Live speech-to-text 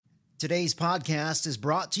Today's podcast is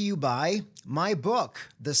brought to you by my book,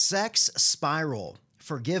 The Sex Spiral,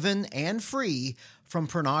 Forgiven and Free from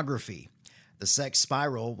Pornography. The Sex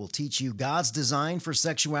Spiral will teach you God's design for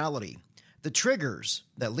sexuality, the triggers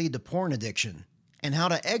that lead to porn addiction, and how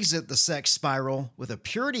to exit the sex spiral with a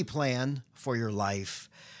purity plan for your life.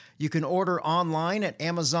 You can order online at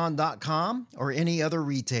Amazon.com or any other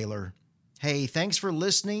retailer. Hey, thanks for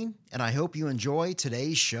listening, and I hope you enjoy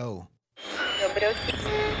today's show.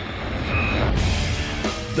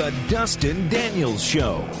 The Dustin Daniels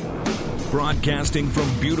Show. Broadcasting from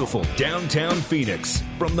beautiful downtown Phoenix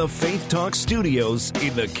from the Faith Talk Studios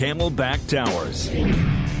in the Camelback Towers.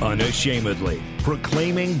 Unashamedly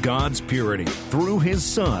proclaiming God's purity through His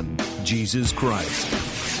Son, Jesus Christ.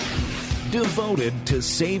 Devoted to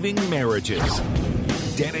saving marriages.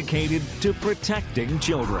 Dedicated to protecting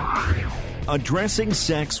children. Addressing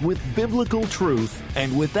sex with biblical truth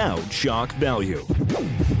and without shock value.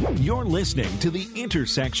 You're listening to the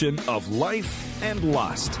intersection of life and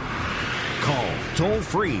lust. Call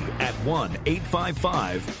toll-free at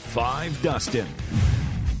 1-855-5-DUSTIN.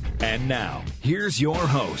 And now, here's your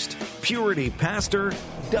host, Purity Pastor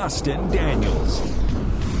Dustin Daniels.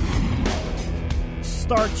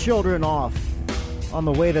 Start children off on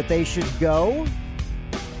the way that they should go,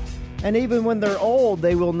 and even when they're old,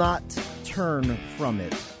 they will not turn from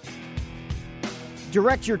it.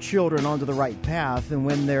 Direct your children onto the right path, and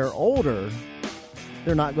when they're older,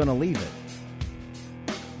 they're not going to leave it.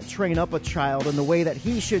 Train up a child in the way that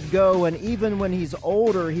he should go, and even when he's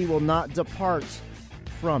older, he will not depart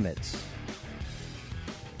from it.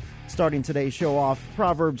 Starting today's show off,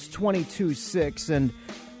 Proverbs 22:6, and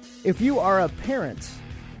if you are a parent,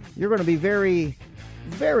 you're going to be very,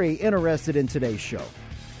 very interested in today's show.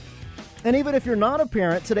 And even if you're not a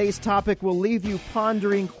parent, today's topic will leave you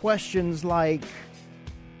pondering questions like,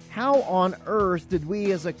 how on earth did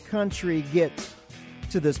we as a country get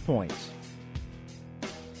to this point?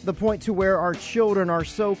 The point to where our children are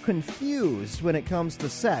so confused when it comes to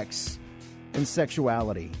sex and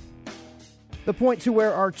sexuality. The point to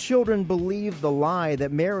where our children believe the lie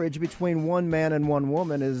that marriage between one man and one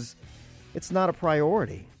woman it's not a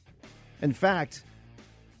priority. In fact,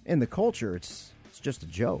 in the culture, it's just a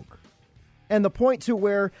joke. And the point to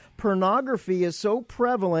where pornography is so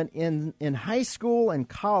prevalent in high school and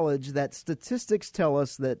college that statistics tell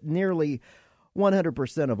us that nearly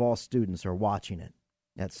 100% of all students are watching it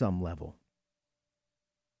at some level.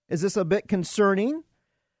 Is this a bit concerning?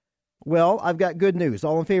 Well, I've got good news.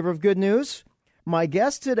 All in favor of good news? My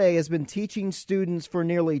guest today has been teaching students for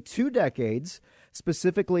nearly 2 decades,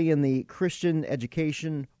 specifically in the Christian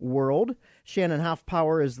education world. Shannon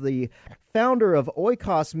Halfpower is the founder of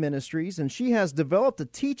Oikos Ministries, and she has developed a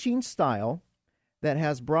teaching style that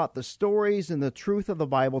has brought the stories and the truth of the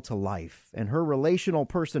Bible to life. And her relational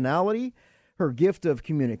personality, her gift of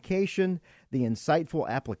communication, the insightful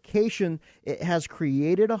application, it has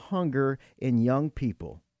created a hunger in young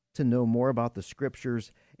people to know more about the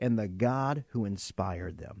Scriptures and the God who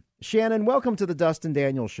inspired them. Shannon, welcome to the Dustin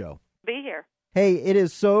Daniels Show. Be here. Hey, it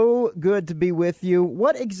is so good to be with you.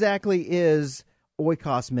 What exactly is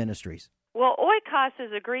Oikos Ministries? Well, oikos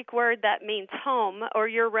is a Greek word that means home or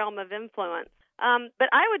your realm of influence. But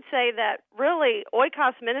I would say that really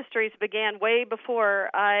Oikos Ministries began way before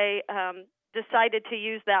I decided to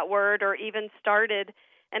use that word or even started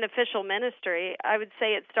an official ministry. I would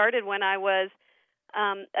say it started when I was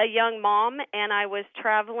a young mom, and I was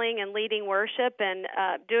traveling and leading worship and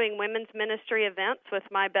doing women's ministry events with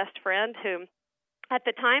my best friend, who at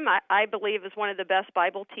the time I believe is one of the best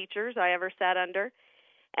Bible teachers I ever sat under.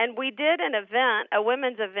 And we did an event, a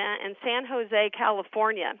women's event in San Jose,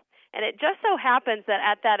 California. And it just so happens that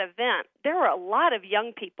at that event, there were a lot of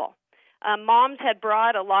young people. Moms had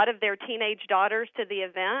brought a lot of their teenage daughters to the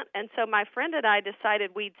event, and so my friend and I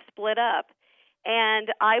decided we'd split up.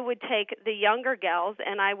 And I would take the younger gals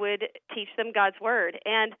and I would teach them God's Word.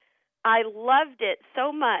 And I loved it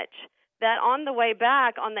so much that on the way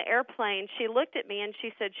back on the airplane, she looked at me and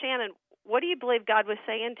she said, "Shannon, what do you believe God was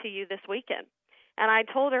saying to you this weekend?" And I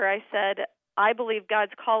told her, I said, "I believe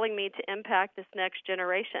God's calling me to impact this next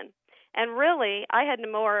generation." And really, I had no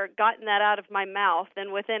more gotten that out of my mouth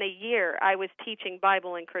than within a year I was teaching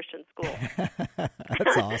Bible in Christian school.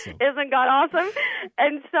 That's awesome. Isn't God awesome?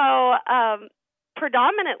 And so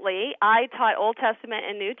predominantly, I taught Old Testament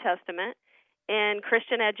and New Testament in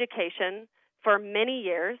Christian education for many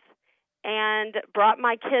years and brought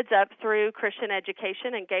my kids up through Christian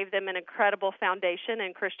education and gave them an incredible foundation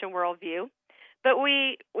in Christian worldview. But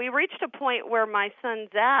we reached a point where my son,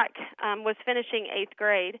 Zach, was finishing 8th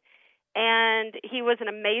grade, And he was an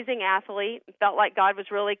amazing athlete. Felt like God was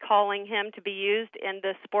really calling him to be used in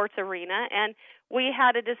the sports arena. And we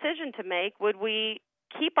had a decision to make. Would we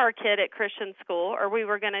keep our kid at Christian school, or we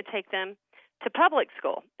were going to take them to public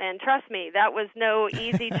school? And trust me, that was no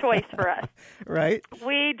easy choice for us. Right.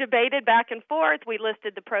 We debated back and forth. We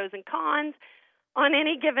listed the pros and cons. On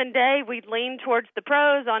any given day, we'd lean towards the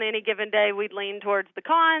pros. On any given day, we'd lean towards the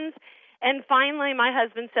cons. And finally, my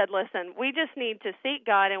husband said, listen, we just need to seek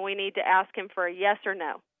God, and we need to ask him for a yes or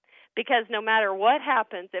no. Because no matter what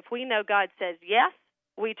happens, if we know God says yes,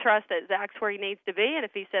 we trust that Zach's where he needs to be. And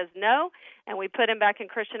if he says no, and we put him back in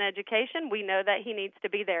Christian education, we know that he needs to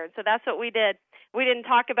be there. And so that's what we did. We didn't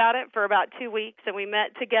talk about it for about 2 weeks, and we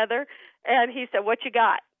met together. And he said, what you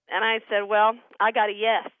got? And I said, well, I got a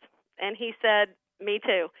yes. And he said, me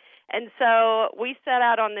too. And so we set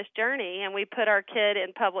out on this journey, and we put our kid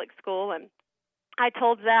in public school. And I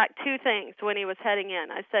told Zach 2 things when he was heading in.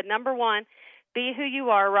 I said, number 1, be who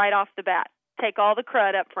you are right off the bat. Take all the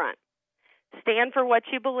crud up front. Stand for what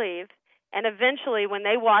you believe. And eventually, when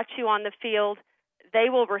they watch you on the field, they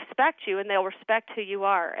will respect you, and they'll respect who you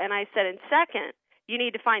are. And I said, and second, you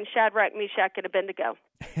need to find Shadrach, Meshach, and Abednego.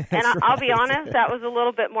 And I'll be honest, that was a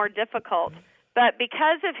little bit more difficult. But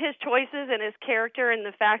because of his choices and his character and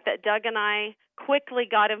the fact that Doug and I quickly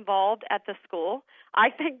got involved at the school, I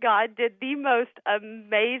think God did the most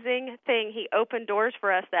amazing thing. He opened doors for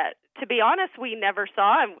us that, to be honest, we never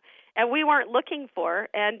saw and we weren't looking for.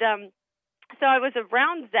 And so I was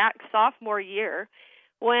around Zach's sophomore year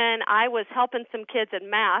when I was helping some kids in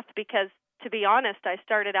math because, to be honest, I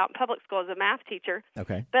started out in public school as a math teacher.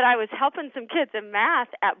 Okay. But I was helping some kids in math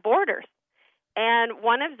at Borders. And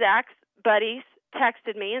one of Zach's buddies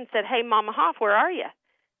texted me and said, hey, Mama Hoff, where are you?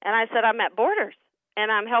 And I said, I'm at Borders,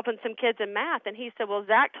 and I'm helping some kids in math. And he said, well,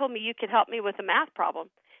 Zach told me you could help me with a math problem.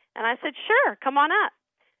 And I said, sure, come on up.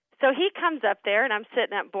 So he comes up there, and I'm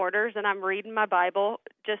sitting at Borders, and I'm reading my Bible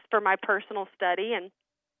just for my personal study. And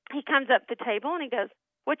he comes up to the table, and he goes,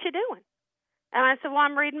 what you doing? And I said, well,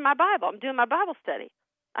 I'm reading my Bible. I'm doing my Bible study.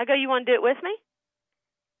 I go, you want to do it with me?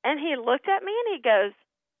 And he looked at me, and he goes,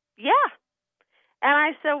 yeah. And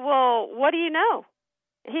I said, well, what do you know?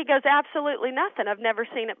 He goes, absolutely nothing. I've never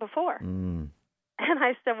seen it before. And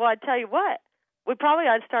I said, well, I tell you what, we probably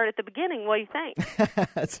ought to start at the beginning. What do you think?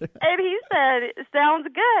 And he said, sounds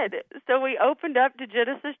good. So we opened up to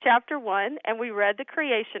Genesis chapter 1, and we read the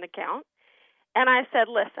creation account. And I said,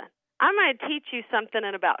 listen, I'm going to teach you something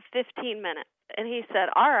in about 15 minutes. And he said,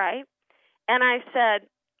 all right. And I said,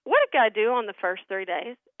 what did God do on the first 3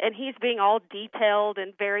 days? And he's being all detailed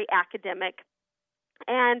and very academic.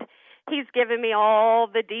 And he's given me all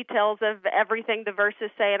the details of everything the verses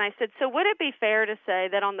say. And I said, so would it be fair to say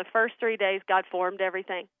that on the first 3 days, God formed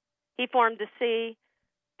everything? He formed the sea,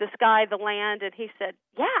 the sky, the land. And he said,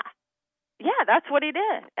 yeah, that's what he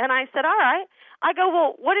did. And I said, all right. I go,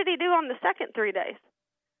 well, what did he do on the second 3 days?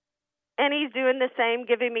 And he's doing the same,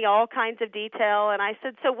 giving me all kinds of detail. And I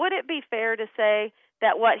said, so would it be fair to say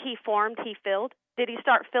that what he formed, he filled? Did he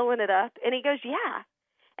start filling it up? And he goes, yeah.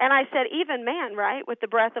 And I said, even man, right, with the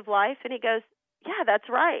breath of life? And he goes, yeah, that's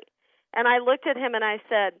right. And I looked at him and I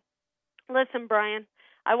said, listen, Brian,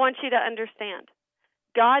 I want you to understand.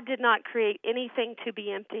 God did not create anything to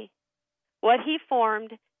be empty. What he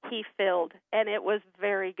formed, he filled, and it was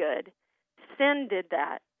very good. Sin did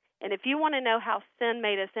that. And if you want to know how sin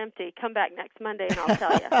made us empty, come back next Monday and I'll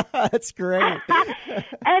tell you. That's great. And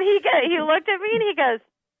he looked at me and he goes,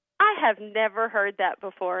 I have never heard that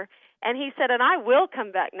before. And he said, and I will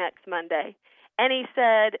come back next Monday. And he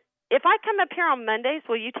said, if I come up here on Mondays,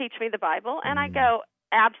 will you teach me the Bible? And I go,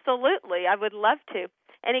 absolutely, I would love to.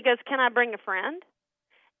 And he goes, can I bring a friend?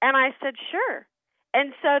 And I said, sure.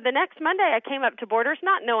 And so the next Monday I came up to Borders,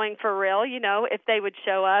 not knowing for real, if they would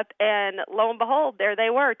show up. And lo and behold, there they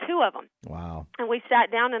were, 2 of them. Wow. And we sat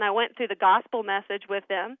down and I went through the gospel message with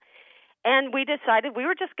them. And we decided we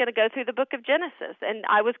were just going to go through the book of Genesis. And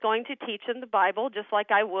I was going to teach them the Bible just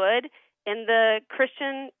like I would in the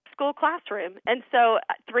Christian school classroom. And so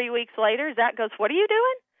 3 weeks later, Zach goes, what are you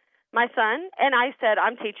doing, my son? And I said,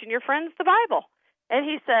 I'm teaching your friends the Bible. And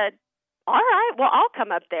he said, all right, well, I'll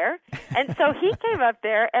come up there. And so he came up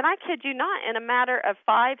there, and I kid you not, in a matter of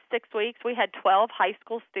 5-6 weeks, we had 12 high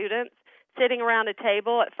school students sitting around a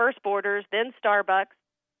table at first Borders, then Starbucks,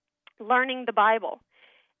 learning the Bible.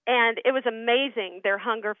 And it was amazing, their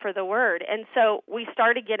hunger for the Word. And so we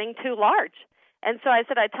started getting too large. And so I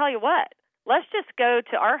said, I tell you what, let's just go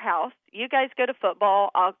to our house. You guys go to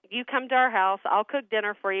football. You come to our house. I'll cook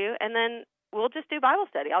dinner for you, and then we'll just do Bible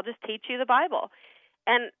study. I'll just teach you the Bible.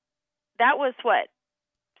 And that was,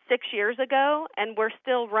 6 years ago, and we're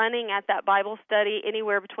still running at that Bible study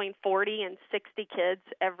anywhere between 40 and 60 kids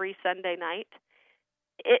every Sunday night.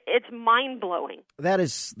 It's mind-blowing. That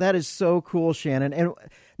is so cool, Shannon. And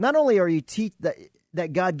not only are you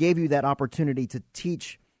that God gave you that opportunity to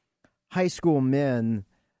teach high school men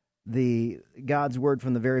the God's word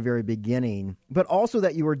from the very, very beginning, but also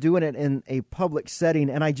that you were doing it in a public setting.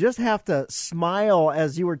 And I just have to smile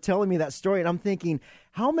as you were telling me that story. And I'm thinking,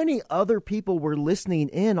 how many other people were listening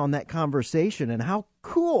in on that conversation, and how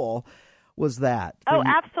cool was that? Oh,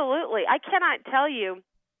 absolutely. I cannot tell you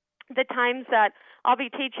the times that I'll be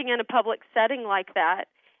teaching in a public setting like that,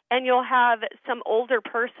 and you'll have some older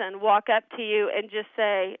person walk up to you and just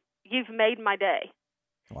say, "You've made my day."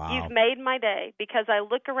 Wow. You've made my day, because I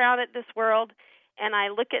look around at this world and I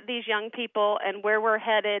look at these young people and where we're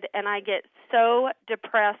headed, and I get so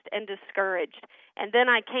depressed and discouraged. And then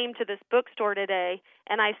I came to this bookstore today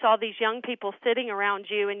and I saw these young people sitting around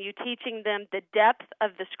you and you teaching them the depth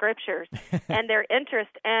of the scriptures and their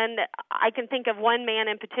interest. And I can think of one man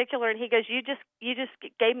in particular, and he goes, you just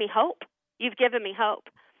gave me hope. You've given me hope.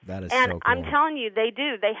 That is and so cool. I'm telling you, they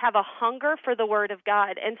do. They have a hunger for the Word of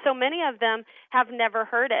God, and so many of them have never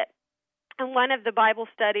heard it. And one of the Bible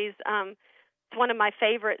studies, it's one of my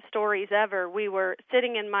favorite stories ever. We were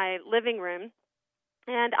sitting in my living room,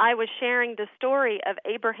 and I was sharing the story of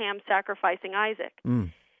Abraham sacrificing Isaac.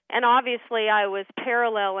 And obviously I was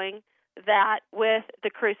paralleling that with the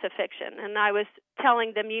crucifixion. And I was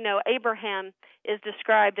telling them, Abraham is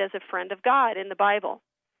described as a friend of God in the Bible.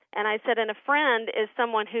 And I said, and a friend is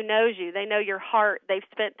someone who knows you. They know your heart. They've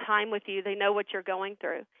spent time with you. They know what you're going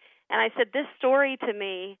through. And I said, this story to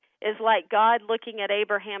me is like God looking at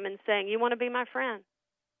Abraham and saying, you want to be my friend?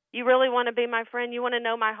 You really want to be my friend? You want to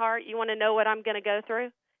know my heart? You want to know what I'm going to go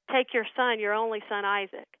through? Take your son, your only son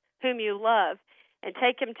Isaac, whom you love, and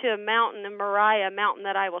take him to a mountain in Moriah, a mountain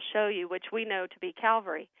that I will show you, which we know to be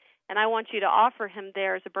Calvary. And I want you to offer him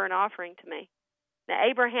there as a burnt offering to me. Now,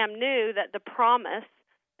 Abraham knew that the promise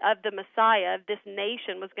of the Messiah, of this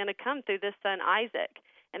nation, was going to come through this son Isaac.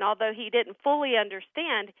 And although he didn't fully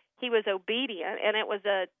understand, he was obedient, and it was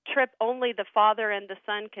a trip only the father and the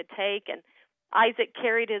son could take. And Isaac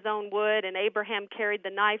carried his own wood, and Abraham carried the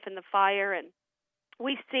knife and the fire. And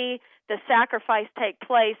we see the sacrifice take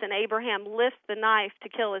place, and Abraham lifts the knife to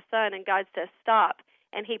kill his son, and God says, stop,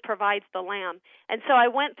 and he provides the lamb. And so I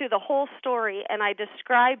went through the whole story, and I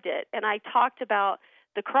described it, and I talked about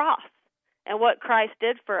the cross and what Christ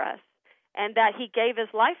did for us, and that he gave his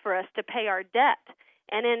life for us to pay our debt.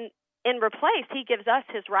 And in replace, he gives us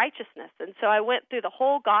his righteousness. And so I went through the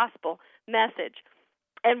whole gospel message.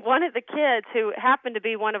 And one of the kids, who happened to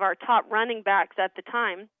be one of our top running backs at the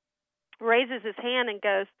time, raises his hand and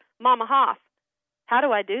goes, Mama Hoff, how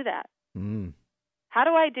do I do that? How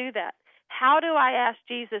do I do that? How do I ask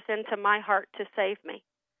Jesus into my heart to save me?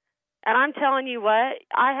 And I'm telling you what,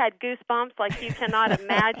 I had goosebumps like you cannot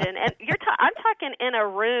imagine. And I'm talking in a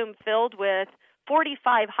room filled with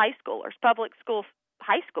 45 high schoolers, public school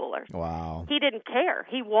high schoolers. Wow. He didn't care.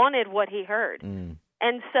 He wanted what he heard.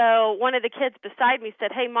 And so one of the kids beside me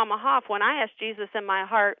said, hey, Mama Hoff, when I asked Jesus in my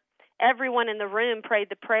heart, everyone in the room prayed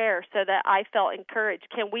the prayer so that I felt encouraged.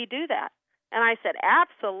 Can we do that? And I said,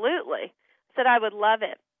 absolutely. I said, I would love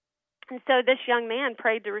it. And so this young man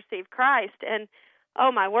prayed to receive Christ. And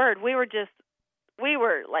oh, my word, we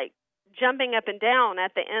were like jumping up and down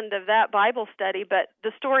at the end of that Bible study. But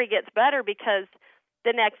the story gets better, because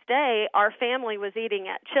the next day our family was eating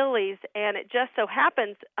at Chili's, and it just so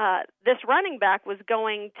happens this running back was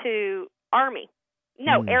going to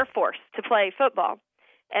Air Force to play football.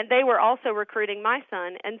 And they were also recruiting my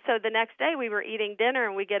son. And so the next day we were eating dinner,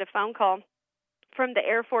 and we get a phone call from the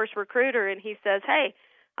Air Force recruiter, and he says, hey,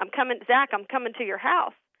 Zach, I'm coming to your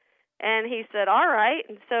house. And he said, all right.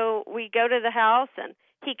 And so we go to the house, and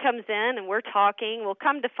he comes in, and we're talking. Well,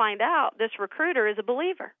 come to find out, this recruiter is a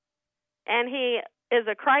believer. And he is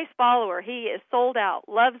a Christ follower. He is sold out,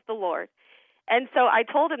 loves the Lord. And so I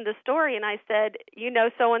told him the story, and I said, you know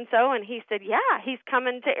so-and-so? And he said, yeah, he's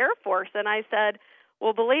coming to Air Force. And I said,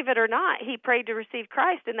 well, believe it or not, he prayed to receive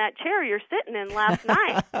Christ in that chair you're sitting in last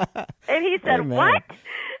night. And he said, Amen. What?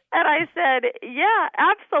 And I said, yeah,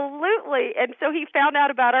 absolutely. And so he found out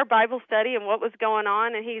about our Bible study and what was going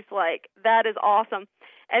on, and he's like, that is awesome.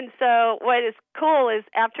 And so what is cool is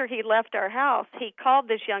after he left our house, he called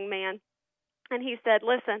this young man, and he said,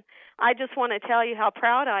 listen, I just want to tell you how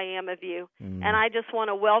proud I am of you, and I just want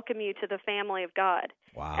to welcome you to the family of God.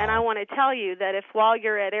 Wow. And I want to tell you that if while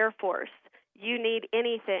you're at Air Force you need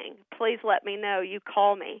anything, please let me know. You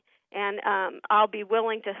call me, and I'll be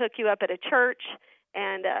willing to hook you up at a church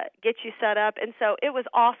and get you set up. And so it was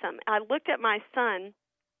awesome. I looked at my son,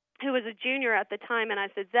 who was a junior at the time, and I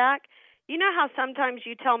said, Zach, you know how sometimes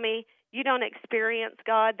you tell me you don't experience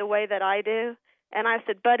God the way that I do? And I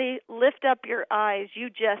said, buddy, lift up your eyes. You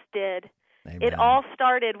just did. Amen. It all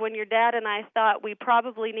started when your dad and I thought we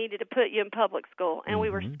probably needed to put you in public school, and we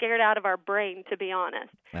were scared out of our brain, to be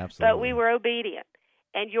honest. Absolutely. But we were obedient.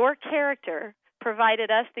 And your character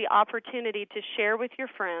provided us the opportunity to share with your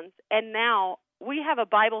friends, and now we have a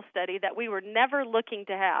Bible study that we were never looking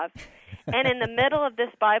to have. And in the middle of this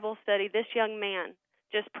Bible study, this young man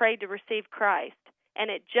just prayed to receive Christ. And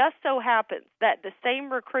it just so happens that the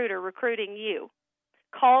same recruiter recruiting you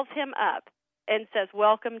calls him up and says,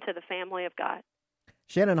 welcome to the family of God.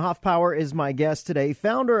 Shannon Hoffpower is my guest today,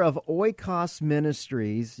 founder of Oikos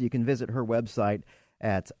Ministries. You can visit her website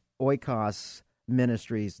at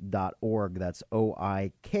oikosministries.org. That's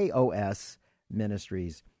OIKOS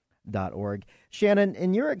Ministries.org. Shannon,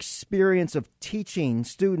 in your experience of teaching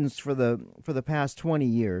students for the past 20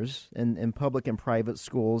 years in public and private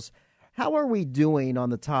schools, how are we doing on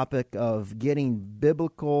the topic of getting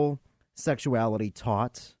biblical sexuality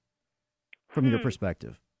taught from your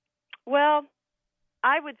perspective? Well,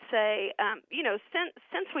 I would say,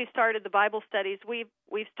 since we started the Bible studies, we've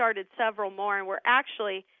started several more, and we're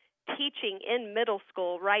actually teaching in middle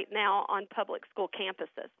school right now on public school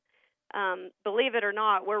campuses. Believe it or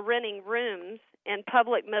not, we're renting rooms in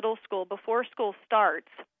public middle school before school starts,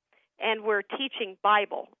 and we're teaching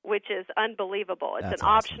Bible, which is unbelievable. It's That's an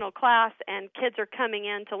awesome. optional class, and kids are coming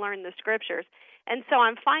in to learn the Scriptures. And so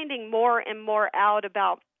I'm finding more and more out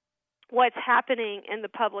about what's happening in the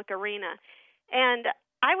public arena. And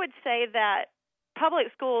I would say that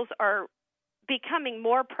public schools are becoming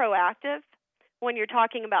more proactive when you're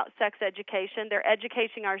talking about sex education. They're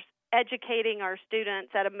educating our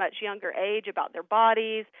students at a much younger age about their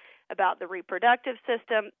bodies, about the reproductive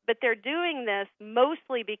system, but they're doing this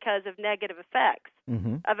mostly because of negative effects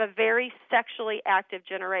of a very sexually active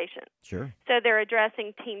generation. Sure. So they're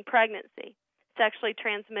addressing teen pregnancy, sexually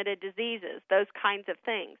transmitted diseases, those kinds of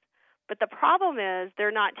things. But the problem is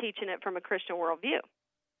they're not teaching it from a Christian worldview.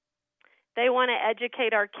 They want to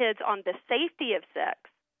educate our kids on the safety of sex,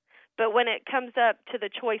 but when it comes up to the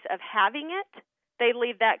choice of having it, they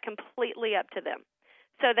leave that completely up to them.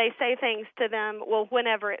 So they say things to them, well,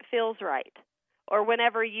 whenever it feels right, or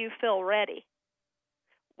whenever you feel ready.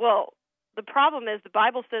 Well, the problem is the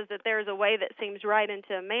Bible says that there is a way that seems right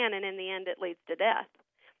unto a man, and in the end it leads to death.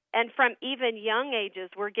 And from even young ages,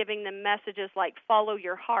 we're giving them messages like, follow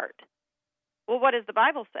your heart. Well, what does the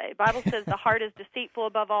Bible say? The Bible says the heart is deceitful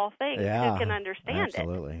above all things. Yeah, Who can understand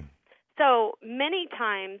absolutely. it? So many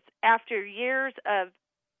times after years of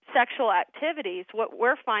sexual activities, what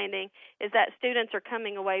we're finding is that students are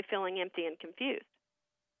coming away feeling empty and confused.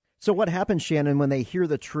 So what happens, Shannon, when they hear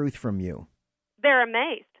the truth from you? They're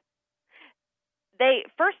amazed.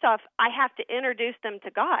 First off, I have to introduce them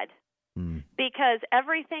to God, because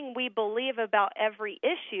everything we believe about every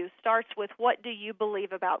issue starts with, what do you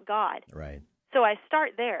believe about God? Right. So I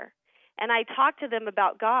start there, and I talk to them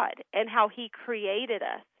about God and how He created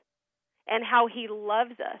us and how He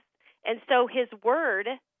loves us. And so His Word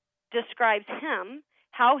describes Him,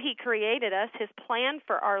 how He created us, His plan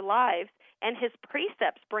for our lives, and His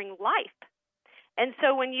precepts bring life. And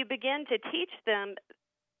so when you begin to teach them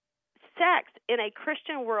sex in a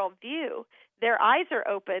Christian worldview, their eyes are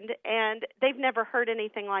opened, and they've never heard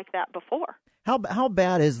anything like that before. How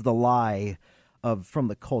bad is the lie from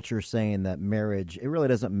the culture saying that marriage, it really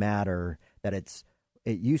doesn't matter, that it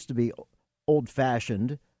used to be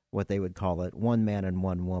old-fashioned, what they would call it, one man and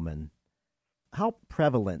one woman? How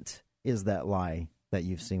prevalent is that lie that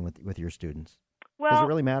you've seen with your students? Well, does it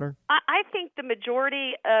really matter? I think the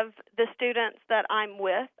majority of the students that I'm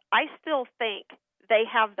with, I still think they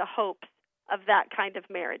have the hopes of that kind of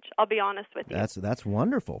marriage. I'll be honest with you. That's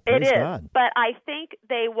wonderful. Praise it is, God. But I think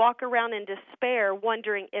they walk around in despair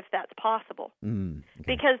wondering if that's possible, Okay.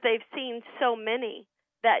 because they've seen so many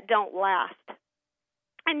that don't last.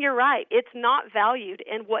 And you're right, it's not valued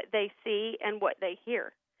in what they see and what they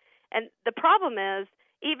hear. And the problem is,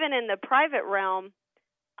 even in the private realm,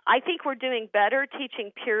 I think we're doing better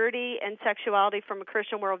teaching purity and sexuality from a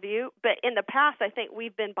Christian worldview, but in the past I think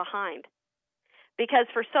we've been behind. Because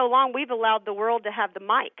for so long, we've allowed the world to have the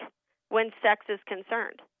mic when sex is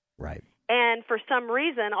concerned. Right. And for some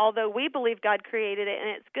reason, although we believe God created it and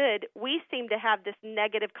it's good, we seem to have this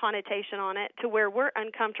negative connotation on it to where we're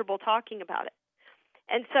uncomfortable talking about it.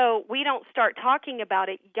 And so we don't start talking about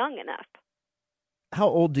it young enough. How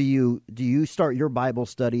old do you start your Bible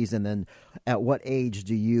studies, and then at what age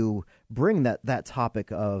do you bring that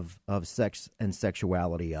topic of sex and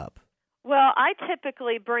sexuality up? Well, I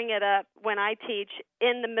typically bring it up when I teach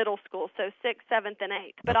in the middle school, so 6th, 7th, and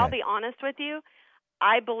 8th. But Okay. I'll be honest with you,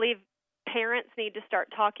 I believe parents need to start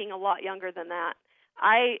talking a lot younger than that.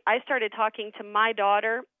 I started talking to my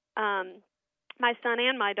daughter, my son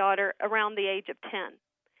and my daughter, around the age of 10.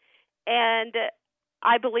 And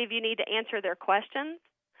I believe you need to answer their questions.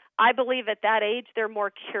 I believe at that age they're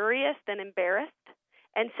more curious than embarrassed.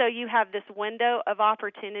 And so you have this window of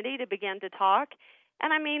opportunity to begin to talk.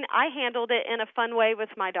 And, I mean, I handled it in a fun way with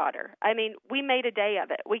my daughter. I mean, we made a day of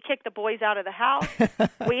it. We kicked the boys out of the house.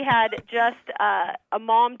 We had just a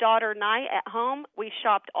mom-daughter night at home. We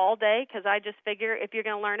shopped all day because I just figure if you're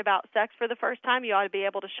going to learn about sex for the first time, you ought to be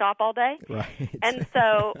able to shop all day. Right. And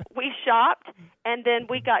so we shopped, and then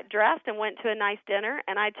we got dressed and went to a nice dinner,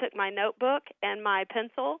 and I took my notebook and my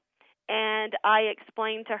pencil, and I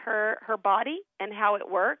explained to her her body and how it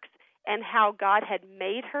works and how God had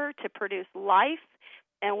made her to produce life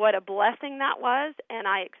and what a blessing that was, and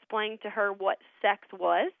I explained to her what sex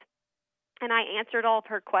was, and I answered all of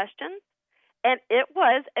her questions, and it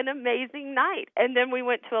was an amazing night. And then we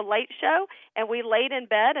went to a late show, and we laid in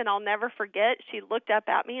bed, and I'll never forget, she looked up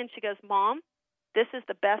at me, and she goes, "Mom, this is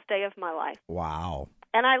the best day of my life." Wow.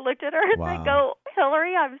 And I looked at her, and I go,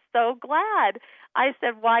 "Hillary, I'm so glad." I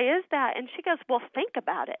said, "Why is that?" And she goes, "Well, think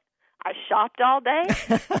about it. I shopped all day.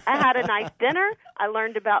 I had a nice dinner. I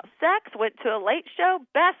learned about sex, went to a late show.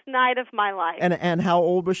 Best night of my life." And how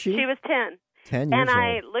old was she? She was 10. 10 years and old.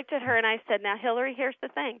 I looked at her and I said, "Now, Hillary, here's the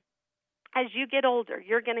thing. As you get older,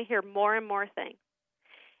 you're going to hear more and more things.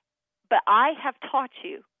 But I have taught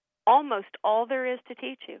you almost all there is to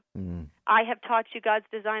teach you. I have taught you God's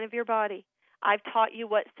design of your body. I've taught you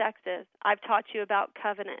what sex is. I've taught you about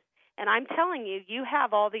covenant. And I'm telling you, you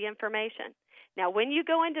have all the information. Now, when you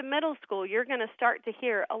go into middle school, you're going to start to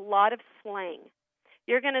hear a lot of slang.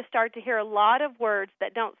 You're going to start to hear a lot of words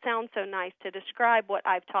that don't sound so nice to describe what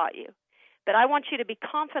I've taught you. But I want you to be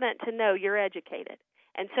confident to know you're educated.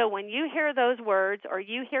 And so when you hear those words or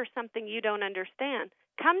you hear something you don't understand,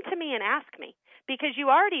 come to me and ask me, because you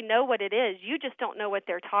already know what it is. You just don't know what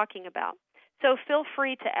they're talking about. So feel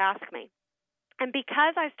free to ask me. And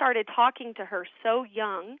because I started talking to her so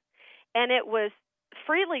young, and it was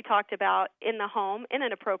freely talked about in the home in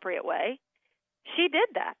an appropriate way, she did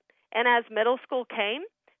that. And as middle school came,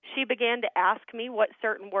 she began to ask me what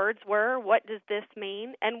certain words were, what does this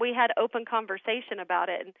mean, and we had open conversation about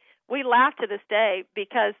it. And we laugh to this day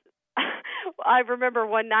because I remember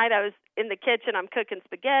one night I was in the kitchen, I'm cooking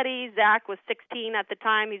spaghetti. Zach was 16 at the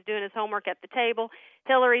time. He's doing his homework at the table.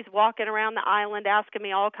 Hillary's walking around the island asking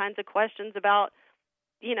me all kinds of questions about,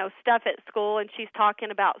 you know, stuff at school, and she's talking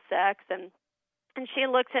about sex. And she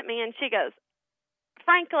looks at me and she goes,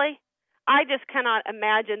 "Frankly, I just cannot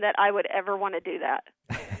imagine that I would ever want to do that."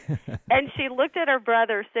 And she looked at her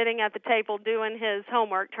brother sitting at the table doing his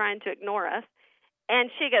homework, trying to ignore us.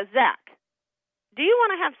 And she goes, "Zach, do you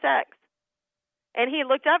want to have sex?" And he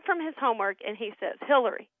looked up from his homework and he says,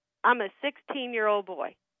 "Hillary, I'm a 16-year-old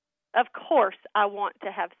boy. Of course I want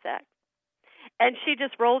to have sex." And she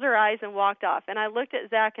just rolled her eyes and walked off. And I looked at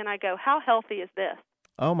Zach and I go, "How healthy is this?"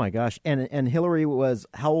 Oh, my gosh. And Hillary was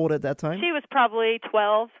how old at that time? She was probably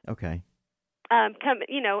 12. Okay. In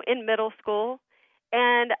middle school.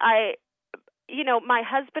 And my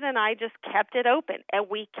husband and I just kept it open, and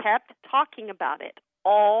we kept talking about it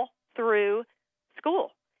all through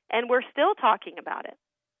school, and we're still talking about it.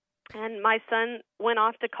 And my son went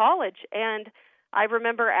off to college, and I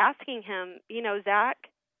remember asking him, "Zach,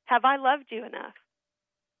 have I loved you enough?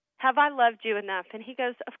 Have I loved you enough?" And he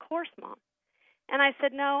goes, "Of course, Mom." And I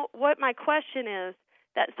said, "No, what my question is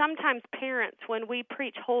that sometimes parents, when we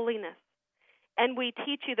preach holiness, and we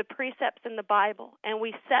teach you the precepts in the Bible, and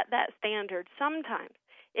we set that standard, sometimes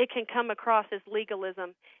it can come across as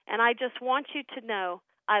legalism. And I just want you to know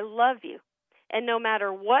I love you. And no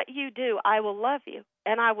matter what you do, I will love you.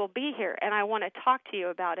 And I will be here, and I want to talk to you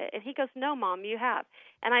about it." And he goes, "No, Mom, you have."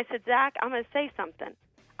 And I said, "Zach, I'm going to say something.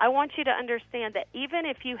 I want you to understand that even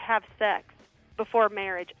if you have sex before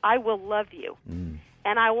marriage, I will love you.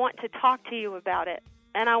 And I want to talk to you about it.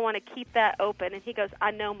 And I want to keep that open." And he goes, "I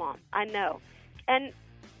know, Mom, I know." And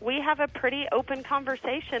we have a pretty open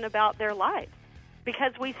conversation about their lives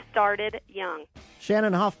because we started young.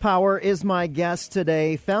 Shannon Hoffpower is my guest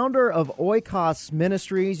today, founder of Oikos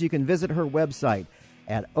Ministries. You can visit her website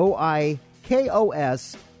at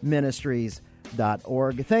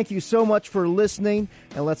oikosministries.org. Thank you so much for listening,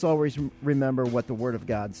 and let's always remember what the Word of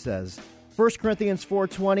God says. 1 Corinthians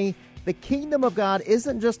 4:20, the kingdom of God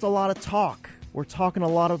isn't just a lot of talk. We're talking a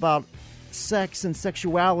lot about sex and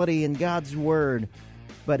sexuality and God's Word,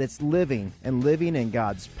 but it's living and living in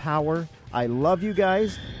God's power I love you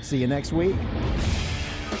guys. See you next week.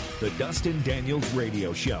 The Dustin Daniels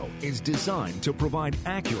Radio Show is designed to provide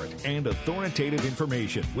accurate and authoritative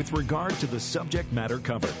information with regard to the subject matter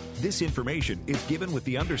covered. This information is given with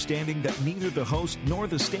the understanding that neither the host nor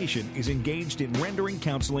the station is engaged in rendering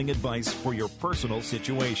counseling advice for your personal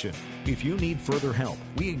situation. If you need further help,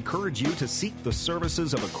 we encourage you to seek the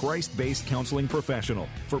services of a Christ-based counseling professional.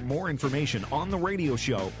 For more information on the radio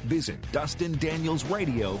show, visit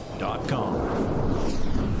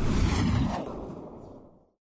DustinDanielsRadio.com.